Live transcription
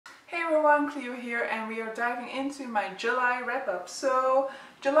Hey everyone, Clio here, and we are diving into my July wrap-up. So,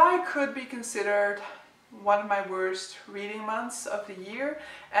 July could be considered one of my worst reading months of the year.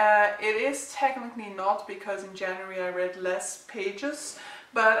 It is technically not, because in January I read less pages,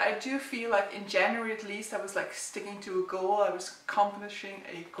 but I do feel like in January at least I was like sticking to a goal, I was accomplishing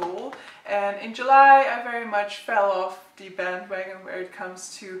a goal. And in July I very much fell off the bandwagon where it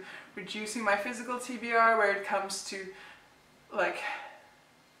comes to reducing my physical TBR, where it comes to like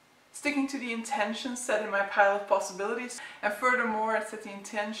sticking to the intentions set in my pile of possibilities, and furthermore I set the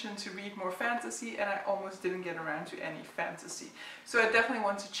intention to read more fantasy and I almost didn't get around to any fantasy. So I definitely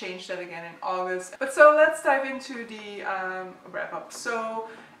want to change that again in August. But so let's dive into the wrap-up. So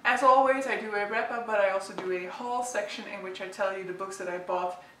as always I do a wrap-up, but I also do a haul section in which I tell you the books that I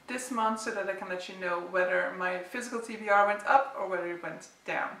bought this month so that I can let you know whether my physical TBR went up or whether it went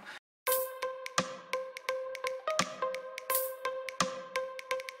down.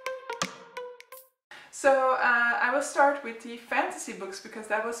 So I will start with the fantasy books because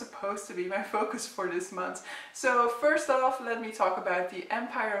that was supposed to be my focus for this month. So first off, let me talk about The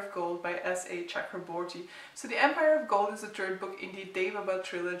Empire of Gold by S.A. Chakraborty. So The Empire of Gold is the third book in the Deborah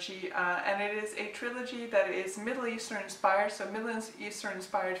trilogy, and it is a trilogy that is Middle Eastern inspired, so Middle Eastern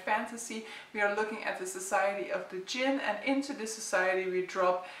inspired fantasy. We are looking at the society of the Jinn, and into this society we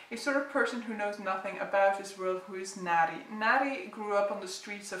drop a sort of person who knows nothing about this world, who is Nadi. Nadi grew up on the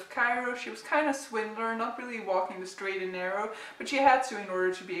streets of Cairo. She was kind of swindler, not really walking the straight and narrow, but she had to in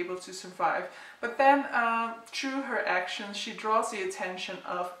order to be able to survive. But then through her actions she draws the attention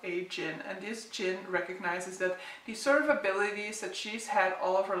of a Jinn, and this Jinn recognizes that these sort of abilities that she's had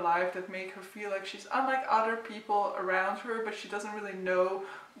all of her life that make her feel like she's unlike other people around her, but she doesn't really know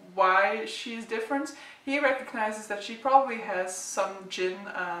why she's different. He recognizes that she probably has some Jinn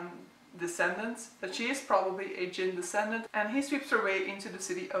descendants, that she is probably a Jinn descendant, and he sweeps her way into the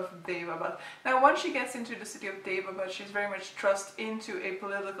city of Deborah. Now once she gets into the city of Deborah, she's very much thrust into a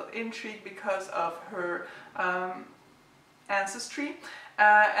political intrigue because of her ancestry,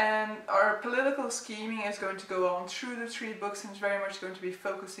 and our political scheming is going to go on through the three books, and is very much going to be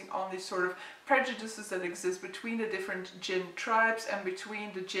focusing on these sort of prejudices that exist between the different Jinn tribes and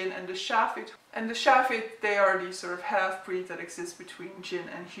between the Jinn and the Shafit. And the Shafit, they are these sort of half-breed that exist between Jinn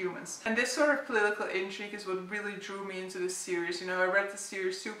and humans. And this sort of political intrigue is what really drew me into this series. You know, I read the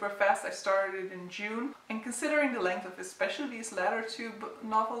series super fast. I started it in June, and considering the length of especially these latter two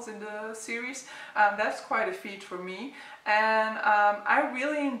novels in the series, that's quite a feat for me. And I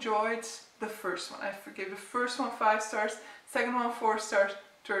really enjoyed the first one. I gave the first one 5 stars, second one 4 stars,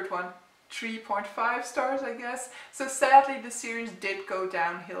 third one 3.5 stars, I guess. So sadly the series did go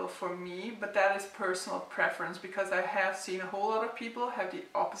downhill for me, but that is personal preference because I have seen a whole lot of people have the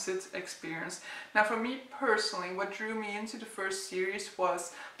opposite experience. Now for me personally, what drew me into the first series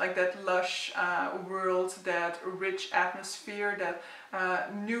was like that lush world, that rich atmosphere,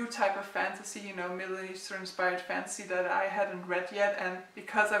 that new type of fantasy, you know, Middle Eastern inspired fantasy that I hadn't read yet. And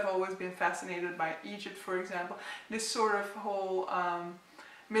because I've always been fascinated by Egypt, for example, this sort of whole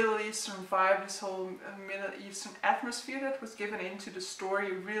Middle Eastern vibe, this whole Middle Eastern atmosphere that was given into the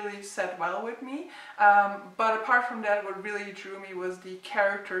story really sat well with me. But apart from that, what really drew me was the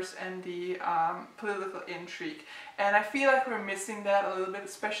characters and the political intrigue. And I feel like we're missing that a little bit,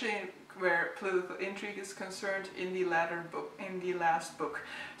 especially where political intrigue is concerned in the latter book, in the last book.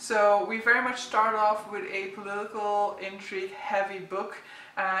 So we very much start off with a political intrigue heavy book,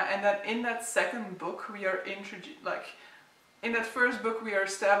 and then in that second book we are introduced, like, in that first book we are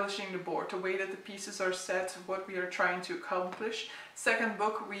establishing the board, the way that the pieces are set, what we are trying to accomplish. Second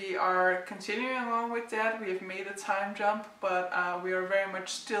book we are continuing along with that, we have made a time jump, but we are very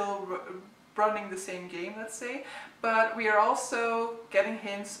much still running the same game, let's say. But we are also getting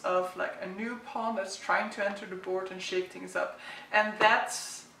hints of like a new pawn that's trying to enter the board and shake things up. And that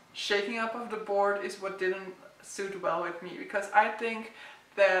shaking up of the board is what didn't suit well with me, because I think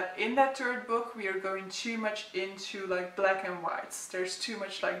that in that third book we are going too much into like black and whites. There's too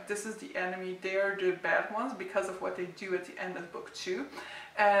much like, this is the enemy, they're the bad ones because of what they do at the end of book 2,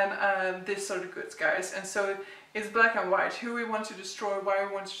 and this are the good guys. And so it's black and white, who we want to destroy, why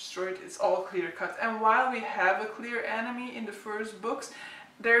we want to destroy it, it's all clear cut. And while we have a clear enemy in the first books,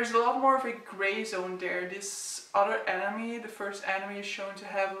 there's a lot more of a gray zone there. This other enemy, the first enemy, is shown to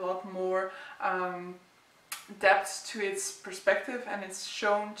have a lot more depth to its perspective, and it's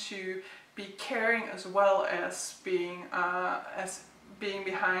shown to be caring as well as being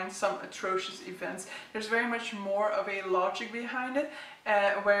behind some atrocious events. There's very much more of a logic behind it,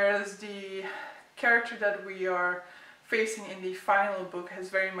 whereas the character that we are facing in the final book has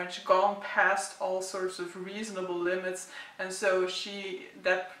very much gone past all sorts of reasonable limits, and so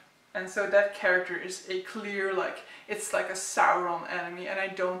that And so that character is a clear, like, it's like a Sauron enemy, and I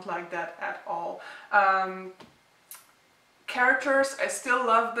don't like that at all. Characters, I still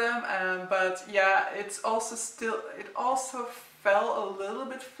love them, but yeah, it also fell a little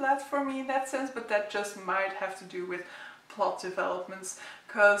bit flat for me in that sense, but that just might have to do with plot developments,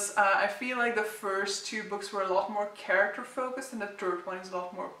 because I feel like the first two books were a lot more character focused and the third one is a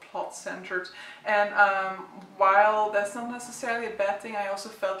lot more plot centered. And while that's not necessarily a bad thing, I also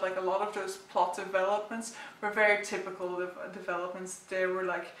felt like a lot of those plot developments were very typical developments. They were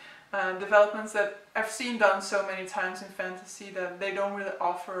like developments that I've seen done so many times in fantasy that they don't really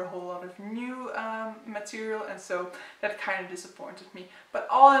offer a whole lot of new material, and so that kind of disappointed me. But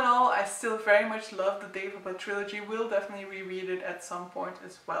all in all, I still very much love the Deborah trilogy. Will definitely reread it at some point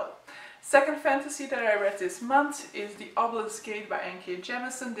as well. Second fantasy that I read this month is The Obelisk Gate by N.K.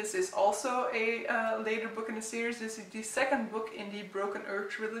 Jemisin. This is also a later book in the series. This is the second book in the Broken Earth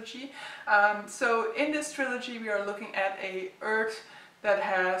trilogy. So in this trilogy we are looking at a Earth that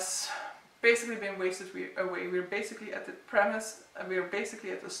has basically been wasted away. We're basically at the premise, we're basically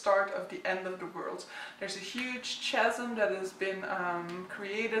at the start of the end of the world. There's a huge chasm that has been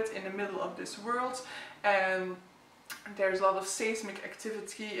created in the middle of this world, and there's a lot of seismic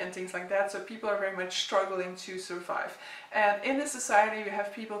activity and things like that, so people are very much struggling to survive. And in this society we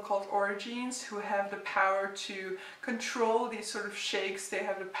have people called origins who have the power to control these sort of shakes. They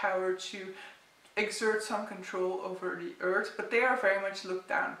have the power to exert some control over the earth, but they are very much looked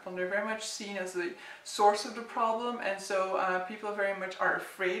down upon. They're very much seen as the source of the problem, and so people very much are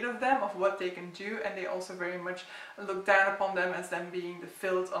afraid of them, of what they can do, and they also very much look down upon them as them being the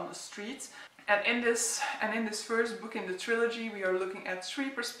filth on the streets. And in this first book in the trilogy we are looking at three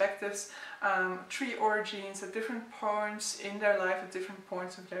perspectives, three origins at different points in their life, at different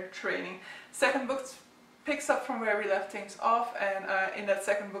points of their training. Second book picks up from where we left things off, and in that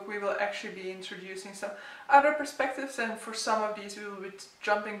second book we will actually be introducing some other perspectives, and for some of these we will be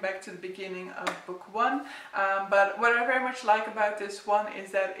jumping back to the beginning of book one. But what I very much like about this one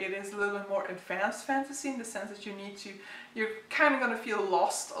is that it is a little bit more advanced fantasy, in the sense that you're kind of going to feel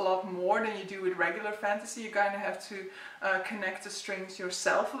lost a lot more than you do with regular fantasy. You kind of have to connect the strings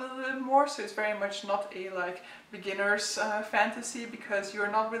yourself a little bit more, so it's very much not a like beginner's fantasy, because you're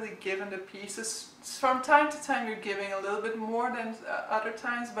not really given the pieces. From time to time you're giving a little bit more than other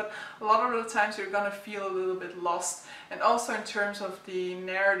times, but a lot of the times you're gonna feel a little bit lost. And also in terms of the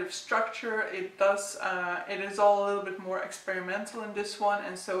narrative structure, it is all a little bit more experimental in this one,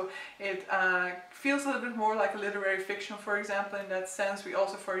 and so it feels a little bit more like a literary fiction, for example, in that sense. We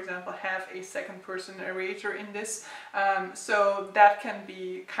also, for example, have a second person narrator in this, so that can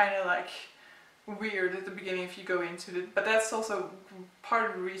be kind of like weird at the beginning if you go into it, but that's also part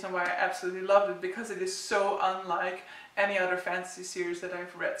of the reason why I absolutely loved it, because it is so unlike any other fantasy series that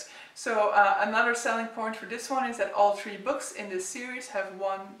I've read. So another selling point for this one is that all three books in this series have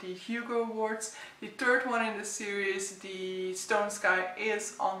won the Hugo Awards. The third one in the series, The Stone Sky,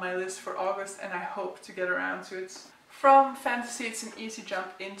 is on my list for August, and I hope to get around to it. From fantasy it's an easy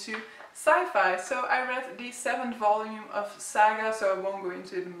jump into sci-fi. So I read the 7th volume of Saga, so I won't go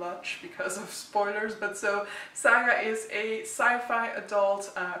into it much because of spoilers, but so Saga is a sci-fi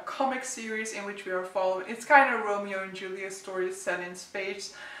adult comic series in which we are following, it's kind of Romeo and Juliet story set in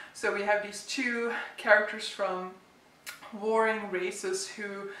space. So we have these two characters from warring races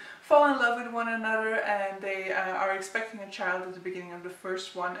who fall in love with one another, and they are expecting a child at the beginning of the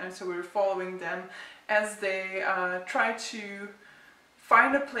first one, and so we're following them as they try to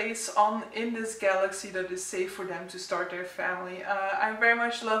find a place in this galaxy that is safe for them to start their family. I very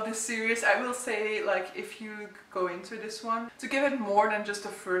much love this series. I will say, like, if you go into this one, to give it more than just the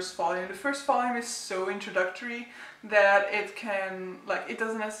first volume. The first volume is so introductory that it can, like, it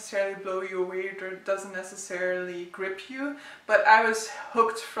doesn't necessarily blow you away, or it doesn't necessarily grip you, but I was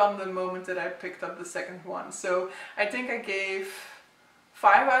hooked from the moment that I picked up the second one. So I think I gave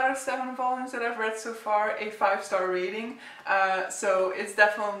 5 out of 7 volumes that I've read so far a 5-star rating, so it's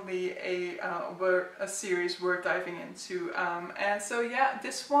definitely a series worth diving into. And so yeah,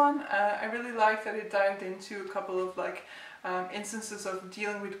 this one I really like that it dived into a couple of like instances of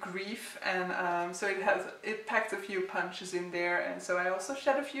dealing with grief, and so it packed a few punches in there, and so I also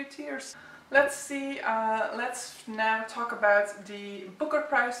shed a few tears. Let's see, let's now talk about the Booker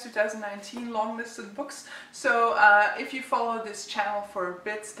Prize 2019 longlisted books. So if you follow this channel for a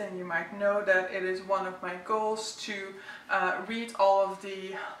bit, then you might know that it is one of my goals to read all of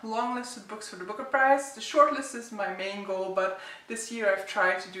the longlisted books for the Booker Prize. The shortlist is my main goal, but this year I've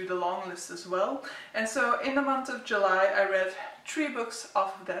tried to do the long list as well. And so in the month of July I read 3 books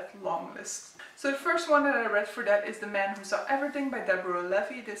off of that long list. So the first one that I read for that is The Man Who Saw Everything by Deborah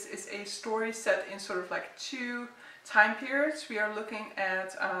Levy. This is a story set in sort of like 2 time periods. We are looking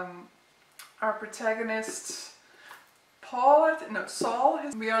at our protagonist Saul.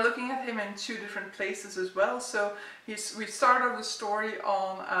 We are looking at him in 2 different places as well. So we start off the story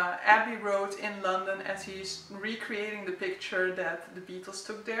on Abbey Road in London as he's recreating the picture that the Beatles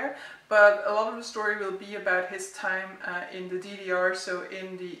took there. But a lot of the story will be about his time in the DDR, so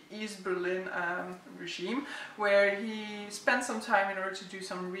in the East Berlin regime, where he spent some time in order to do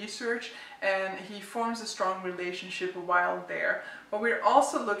some research, and he forms a strong relationship while there. But we're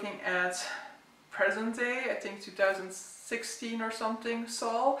also looking at present day, I think 2016 or something,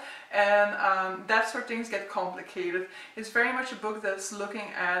 Saul, and that's where things get complicated. It's very much a book that's looking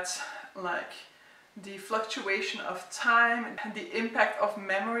at like the fluctuation of time and the impact of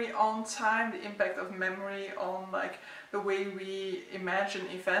memory on time, the impact of memory on like the way we imagine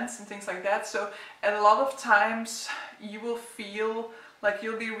events and things like that. So at a lot of times you will feel like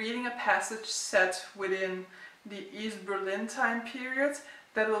you'll be reading a passage set within the East Berlin time period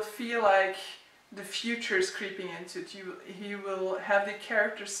that will feel like the future is creeping into it. He will have the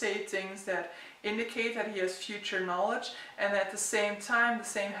character say things that indicate that he has future knowledge, and at the same time the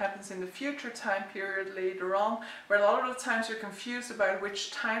same happens in the future time period later on, where a lot of the times you're confused about which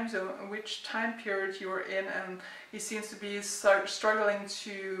time zone and which time period you're in, and he seems to be struggling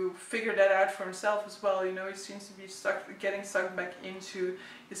to figure that out for himself as well. You know, he seems to be getting sucked back into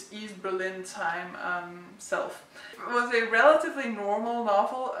his East Berlin time self. It was a relatively normal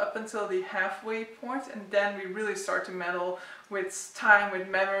novel up until the halfway point, and then we really start to meddle with time, with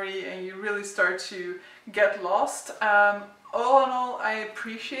memory, and you really start to get lost. All in all, I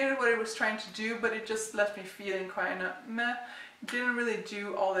appreciated what it was trying to do, but it just left me feeling kind of meh. It didn't really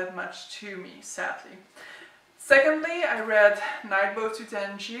do all that much to me, sadly. Secondly, I read Nightboat to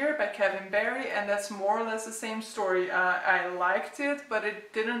Tangier by Kevin Barry, and that's more or less the same story. I liked it, but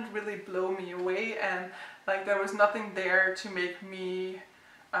it didn't really blow me away, and like there was nothing there to make me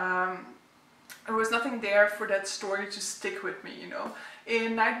there was nothing there for that story to stick with me, you know.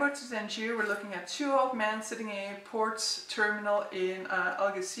 In Nightboat to Tangier, we're looking at 2 old men sitting in a port terminal in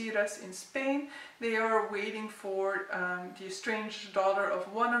Algeciras in Spain. They are waiting for the estranged daughter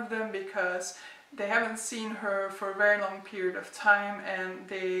of one of them because they haven't seen her for a very long period of time, and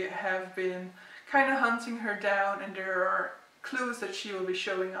they have been kind of hunting her down, and there are clues that she will be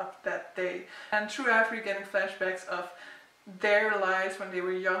showing up that day. And throughout we're getting flashbacks of their lives when they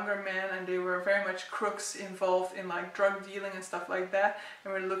were younger men, and they were very much crooks involved in like drug dealing and stuff like that,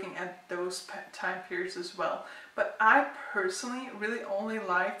 and we're looking at those time periods as well. But I personally really only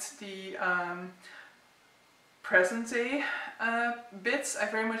liked the present day bits. I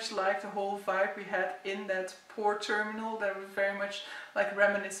very much liked the whole vibe we had in that port terminal that was very much like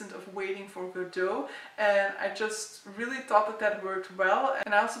reminiscent of Waiting for Godot, and I just really thought that that worked well,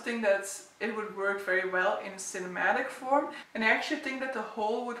 and I also think that it would work very well in cinematic form, and I actually think that the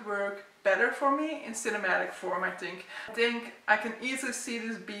whole would work better for me in cinematic form. I think I can easily see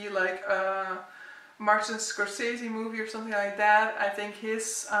this be like a Martin Scorsese movie or something like that. I think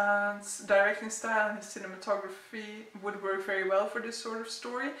his directing style and his cinematography would work very well for this sort of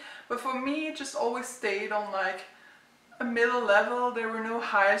story. But for me, it just always stayed on like a middle level. There were no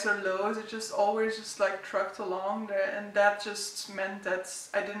highs or lows. It just always just like trucked along there, and that just meant that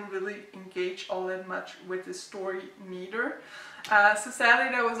I didn't really engage all that much with the story neither. So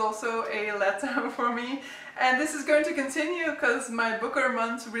sadly that was also a letdown for me, and this is going to continue because my booker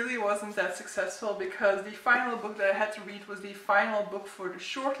month really wasn't that successful, because the final book that I had to read was the final book for the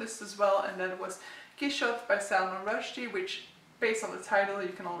shortlist as well, and that was Quichotte by Salman Rushdie, which, based on the title you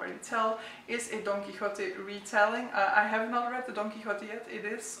can already tell, is a Don Quixote retelling. I have not read the Don Quixote yet. It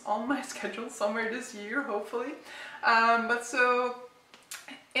is on my schedule somewhere this year, hopefully. But so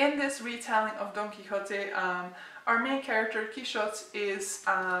in this retelling of Don Quixote, our main character, Quichotte, is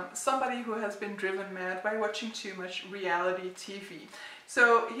somebody who has been driven mad by watching too much reality TV.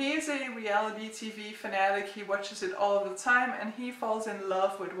 So he is a reality TV fanatic, he watches it all the time, and he falls in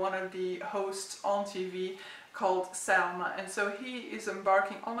love with one of the hosts on TV called Salma. And so he is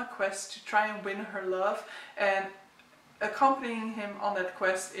embarking on a quest to try and win her love, and accompanying him on that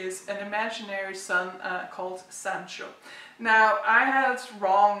quest is an imaginary son called Sancho. Now, I had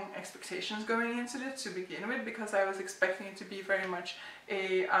wrong expectations going into it to begin with, because I was expecting it to be very much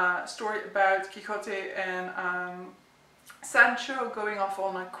a story about Quixote and Sancho going off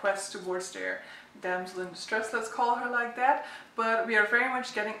on a quest towards their damsel in distress, let's call her like that, but we are very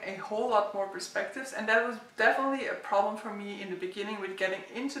much getting a whole lot more perspectives, and that was definitely a problem for me in the beginning with getting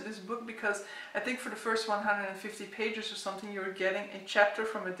into this book, because I think for the first 150 pages or something you're getting a chapter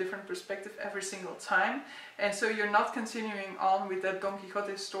from a different perspective every single time, and so you're not continuing on with that Don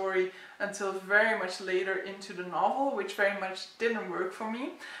Quixote story until very much later into the novel, which very much didn't work for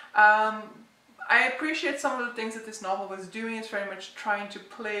me. I appreciate some of the things that this novel was doing. It's very much trying to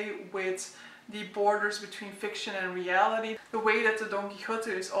play with the borders between fiction and reality. The way that the Don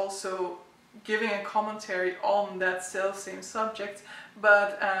Quixote is also giving a commentary on that same subject,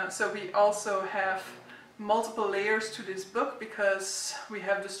 but so we also have multiple layers to this book, because we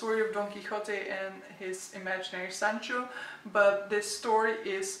have the story of Don Quixote and his imaginary Sancho, but this story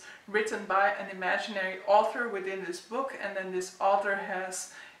is written by an imaginary author within this book, and then this author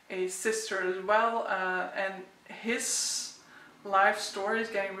has a sister as well, and his life story is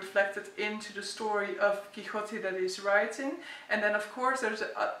getting reflected into the story of Quixote that he's writing. And then of course there's an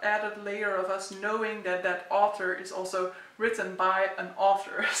added layer of us knowing that that author is also written by an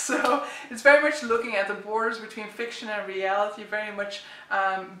author. So it's very much looking at the borders between fiction and reality, very much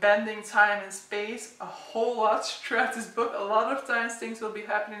bending time and space a whole lot throughout this book. A lot of times things will be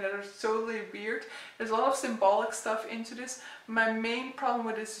happening that are totally weird. There's a lot of symbolic stuff into this. My main problem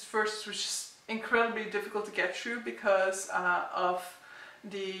with this is first, which is incredibly difficult to get through because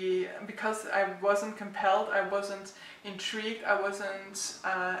because I wasn't compelled, I wasn't intrigued, I wasn't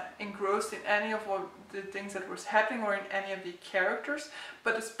engrossed in any of the things that was happening or in any of the characters.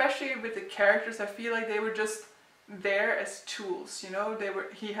 But especially with the characters, I feel like they were just there as tools, you know.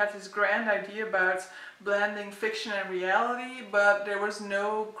 He had this grand idea about blending fiction and reality, but there was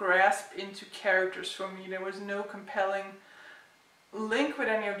no grasp into characters for me. There was no compelling link with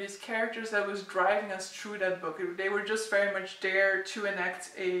any of these characters that was driving us through that book. They were just very much there to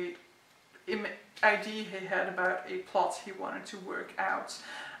enact a idea he had about a plot he wanted to work out.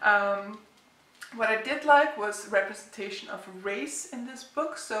 What I did like was representation of race in this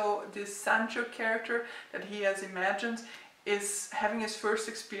book. So this Sancho character that he has imagined is having his first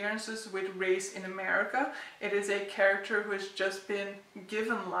experiences with race in America. It is a character who has just been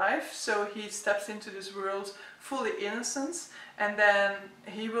given life, so he steps into this world fully innocent, and then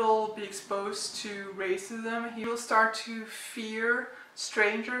he will be exposed to racism. He will start to fear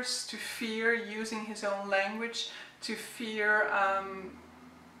strangers, to fear using his own language, to fear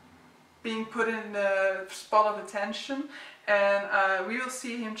being put in the spot of attention, and we will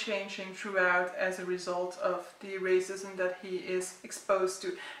see him changing throughout as a result of the racism that he is exposed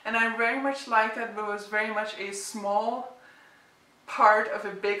to. And I very much like that, but it was very much a small part of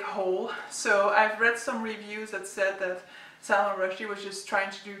a big whole. So I've read some reviews that said that Salman Rushdie was just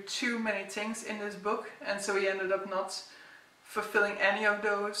trying to do too many things in this book, and so he ended up not fulfilling any of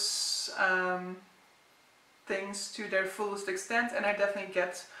those things to their fullest extent, and I definitely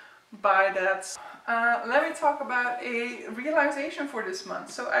get by that. Let me talk about a realization for this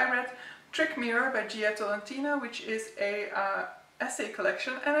month. So I read Trick Mirror by Tolentino, which is a essay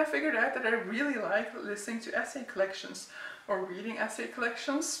collection, and I figured out that I really like listening to essay collections or reading essay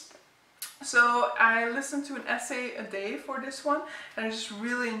collections. So I listened to an essay a day for this one, and I just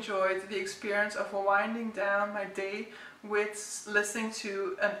really enjoyed the experience of winding down my day with listening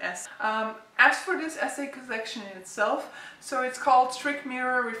to an essay. As for this essay collection in itself, so it's called Trick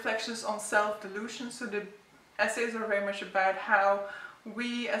Mirror Reflections on Self-Delusion. So the essays are very much about how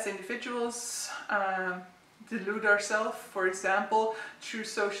we as individuals delude ourselves, for example, through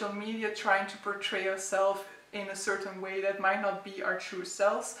social media, trying to portray ourselves in a certain way that might not be our true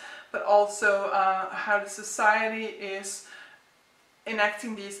selves, but also how the society is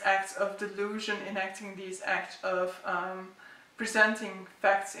enacting these acts of delusion, enacting these acts of presenting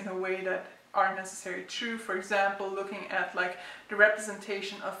facts in a way that aren't necessarily true. For example, looking at like the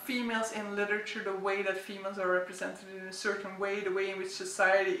representation of females in literature, the way that females are represented in a certain way, the way in which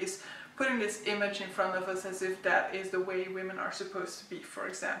society is putting this image in front of us as if that is the way women are supposed to be, for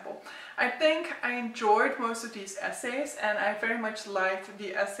example. I think I enjoyed most of these essays, and I very much liked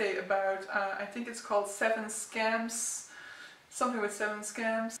the essay about, I think it's called 7 Scams, something with 7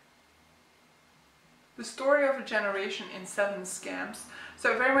 Scams. The story of a generation in 7 scams.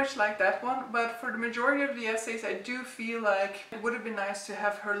 So I very much like that one, but for the majority of the essays I do feel like it would have been nice to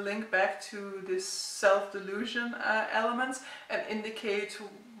have her link back to this self-delusion elements and indicate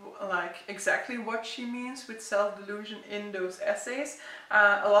like exactly what she means with self-delusion in those essays.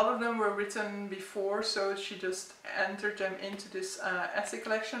 A lot of them were written before, so she just entered them into this essay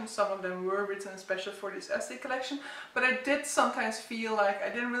collection. Some of them were written especially for this essay collection, but I did sometimes feel like I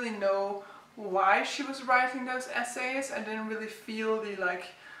didn't really know why she was writing those essays. I didn't really feel the like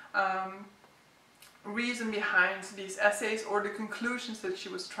reason behind these essays or the conclusions that she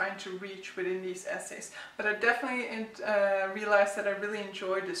was trying to reach within these essays. But I definitely realized that I really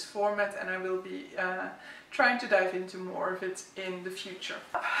enjoyed this format, and I will be trying to dive into more of it in the future.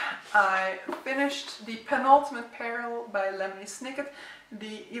 I finished the penultimate Peril by Lemony Snicket,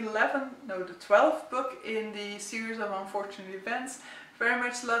 the 12th book in the series of unfortunate events. Very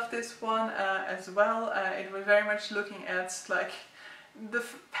much loved this one as well. It was very much looking at, like, the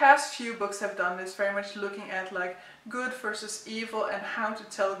past few books have done this, very much looking at like good versus evil and how to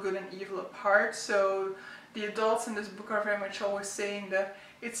tell good and evil apart. So the adults in this book are very much always saying that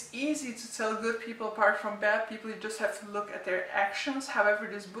it's easy to tell good people apart from bad people, you just have to look at their actions. However,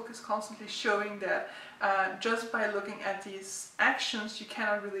 this book is constantly showing that just by looking at these actions you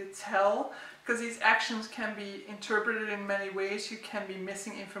cannot really tell, because these actions can be interpreted in many ways. You can be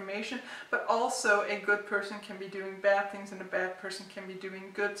missing information, but also a good person can be doing bad things and a bad person can be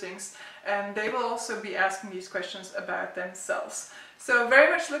doing good things, and they will also be asking these questions about themselves. So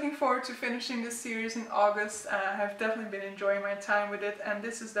very much looking forward to finishing this series in August. I've definitely been enjoying my time with it, and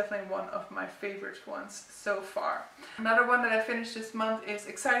this is definitely one of my favorite ones so far. Another one that I finished this month is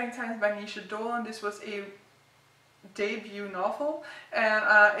Exciting Times by Dolan. This was a debut novel, and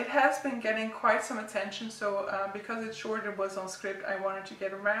it has been getting quite some attention, so because it's short, it was on script, I wanted to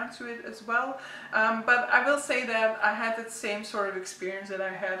get around to it as well. But I will say that I had that same sort of experience that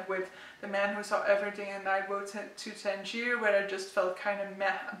I had with The Man Who Saw Everything and Night Boat to Tangier, where I just felt kind of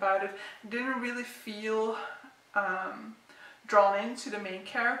meh about it. Didn't really feel drawn into the main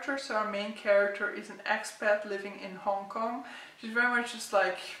character. So our main character is an expat living in Hong Kong. She's very much just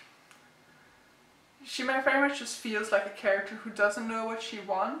like, she very much just feels like a character who doesn't know what she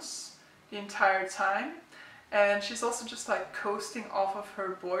wants the entire time. And she's also just like coasting off of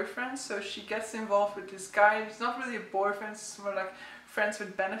her boyfriend. So she gets involved with this guy. He's not really a boyfriend, it's more like friends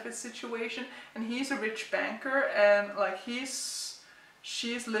with benefits situation. And he's a rich banker, and like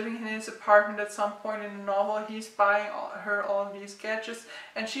she's living in his apartment at some point in the novel. He's buying her all of these gadgets,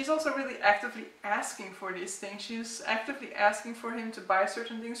 and she's also really actively asking for these things. She's actively asking for him to buy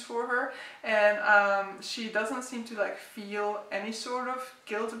certain things for her, and she doesn't seem to like feel any sort of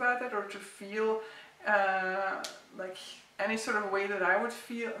guilt about that, or to feel like any sort of way that I would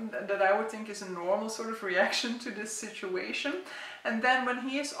feel, that I would think is a normal sort of reaction to this situation. And then when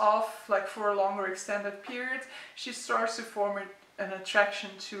he is off, like for a longer extended period, she starts to form an attraction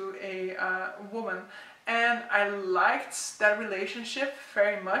to a woman, and I liked that relationship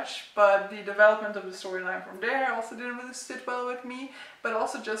very much, but the development of the storyline from there also didn't really sit well with me. But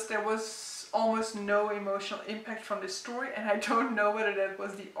also just there was almost no emotional impact from this story, and I don't know whether that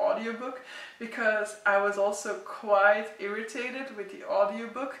was the audiobook, because I was also quite irritated with the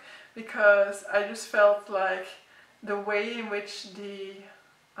audiobook, because I just felt like the way in which the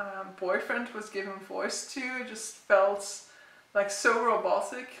boyfriend was given voice to just felt like so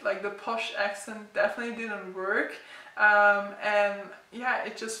robotic. Like the posh accent definitely didn't work, and yeah,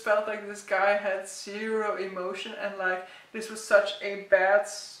 it just felt like this guy had zero emotion, and like this was such a bad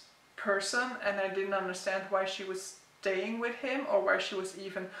person, and I didn't understand why she was staying with him, or why she was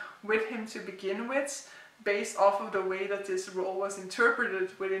even with him to begin with, based off of the way that this role was interpreted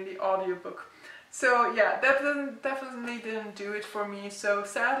within the audiobook. So yeah, that definitely didn't do it for me. So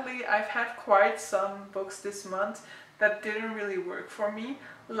sadly, I've had quite some books this month that didn't really work for me.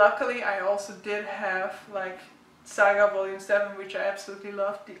 Luckily, I also did have like Saga Volume 7, which I absolutely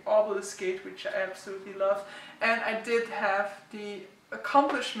loved, the Obelisk, which I absolutely loved, and I did have the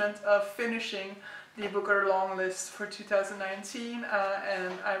accomplishment of finishing the Booker Long List for 2019,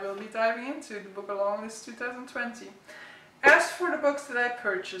 and I will be diving into the Booker Long List 2020. As for the books that I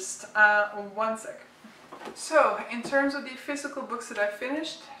purchased, one second. So, in terms of the physical books that I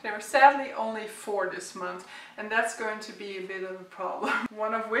finished, there were sadly only 4 this month, and that's going to be a bit of a problem.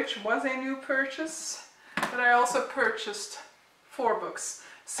 One of which was a new purchase, but I also purchased 4 books.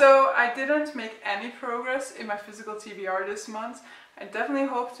 So I didn't make any progress in my physical TBR this month. I definitely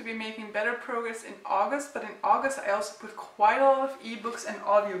hope to be making better progress in August, but in August I also put quite a lot of ebooks and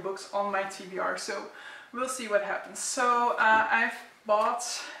audiobooks on my TBR, so we'll see what happens. So I've bought,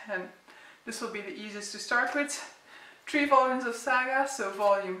 and this will be the easiest to start with, 3 volumes of Saga, so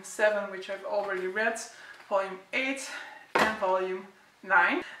volume 7, which I've already read, volume 8, and volume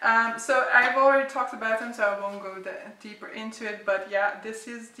 9. So I've already talked about them, so I won't go deeper into it, but yeah, this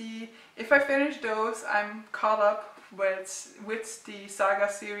is the, if I finish those, I'm caught up with the Saga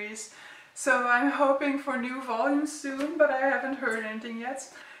series. So I'm hoping for new volumes soon, but I haven't heard anything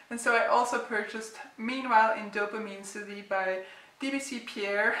yet. And so I also purchased Meanwhile in Dopamine City by BBC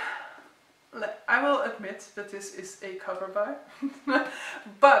Pierre. I will admit that this is a cover buy,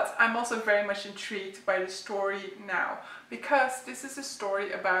 but I'm also very much intrigued by the story now, because this is a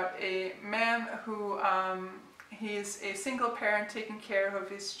story about a man who he is a single parent taking care of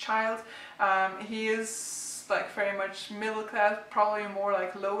his child. He is like very much middle class, probably more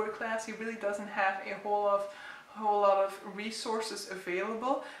like lower class. He really doesn't have a whole lot of resources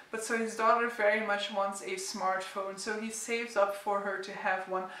available, but so his daughter very much wants a smartphone, so he saves up for her to have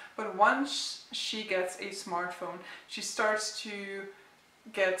one. But once she gets a smartphone, she starts to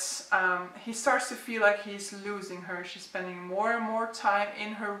he starts to feel like he's losing her. She's spending more and more time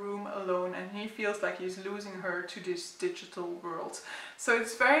in her room alone, and he feels like he's losing her to this digital world. So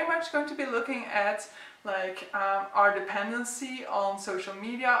it's very much going to be looking at like our dependency on social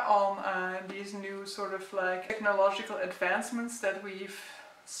media, on these new sort of like technological advancements that we've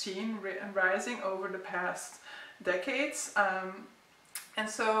seen rising over the past decades. And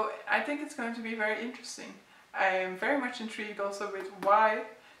so I think it's going to be very interesting. I am very much intrigued also with why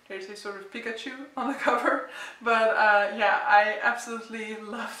there's a sort of Pikachu on the cover, but yeah, I absolutely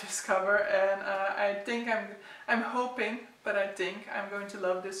love this cover, and I think I'm hoping, but I think I'm going to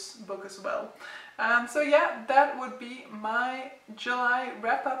love this book as well. So yeah, that would be my July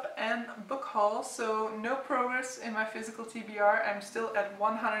wrap-up and book haul. So no progress in my physical TBR. I'm still at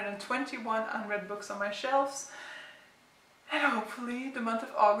 121 unread books on my shelves. And hopefully the month of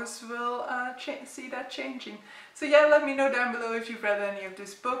August will see that changing. So yeah, let me know down below if you've read any of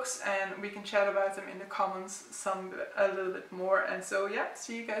these books, and we can chat about them in the comments a little bit more. And so yeah,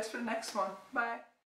 see you guys for the next one. Bye!